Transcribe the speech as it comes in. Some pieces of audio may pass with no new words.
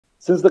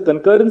Since the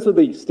concurrence of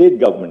the state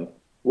government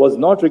was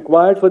not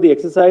required for the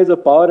exercise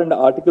of power under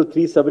Article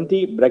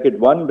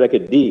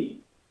 370(1)(d)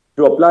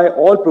 to apply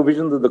all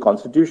provisions of the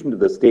Constitution to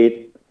the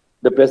state,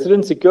 the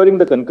precedent securing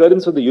the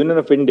concurrence of the Union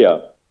of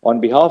India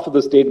on behalf of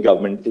the state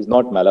government is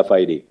not mala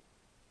fide.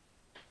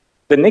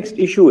 The next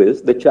issue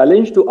is the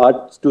challenge to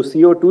CO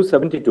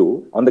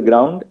 272 on the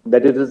ground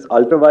that it is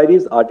ultra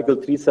vires Article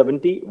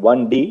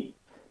 370(1)(d)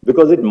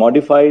 because it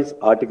modifies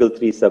Article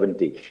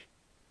 370.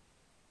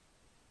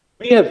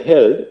 We have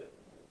held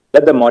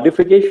that the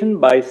modification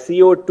by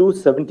CO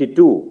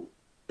 272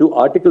 to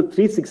Article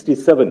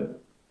 367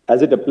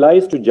 as it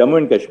applies to Jammu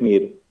and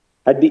Kashmir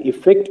had the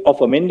effect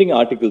of amending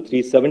Article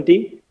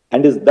 370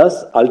 and is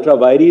thus ultra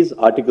vires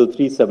Article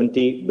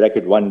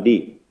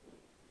 370(1)(d).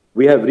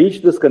 We have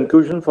reached this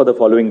conclusion for the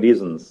following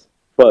reasons.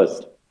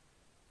 First,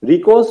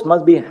 recourse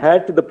must be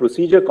had to the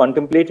procedure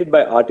contemplated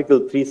by Article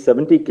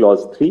 370,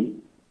 Clause 3,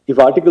 if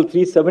Article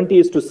 370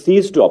 is to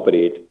cease to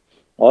operate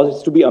or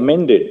is to be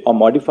amended or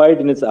modified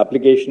in its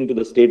application to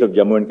the state of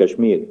Jammu and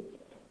Kashmir.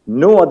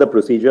 No other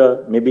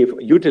procedure may be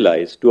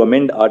utilized to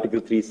amend Article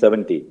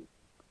 370.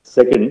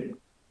 Second,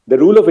 the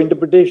rule of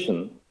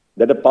interpretation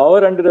that a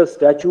power under a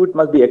statute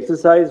must be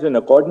exercised in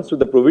accordance with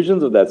the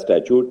provisions of that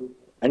statute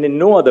and in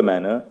no other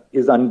manner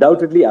is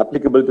undoubtedly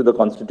applicable to the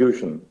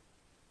Constitution.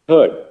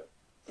 Third,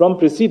 from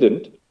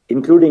precedent,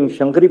 including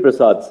Shankari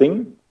Prasad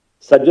Singh,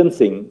 Sajjan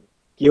Singh,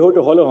 Quixote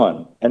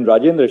Holohan, and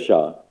Rajendra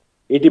Shah,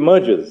 it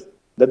emerges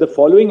that the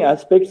following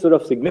aspects are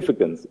of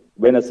significance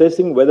when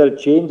assessing whether a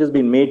change has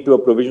been made to a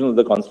provision of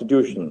the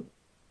Constitution.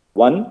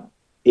 1.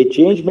 A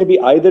change may be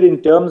either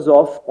in terms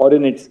of or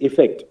in its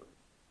effect.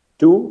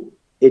 2.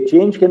 A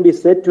change can be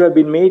said to have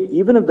been made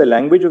even if the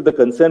language of the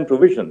concerned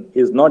provision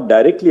is not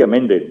directly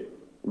amended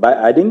by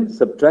adding,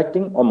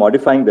 subtracting, or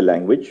modifying the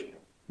language.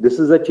 This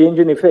is a change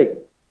in effect.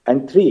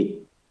 And 3.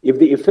 If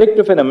the effect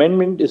of an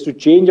amendment is to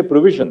change a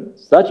provision,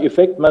 such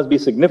effect must be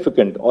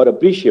significant or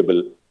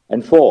appreciable.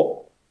 And 4.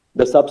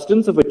 The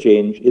substance of a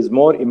change is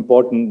more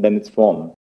important than its form.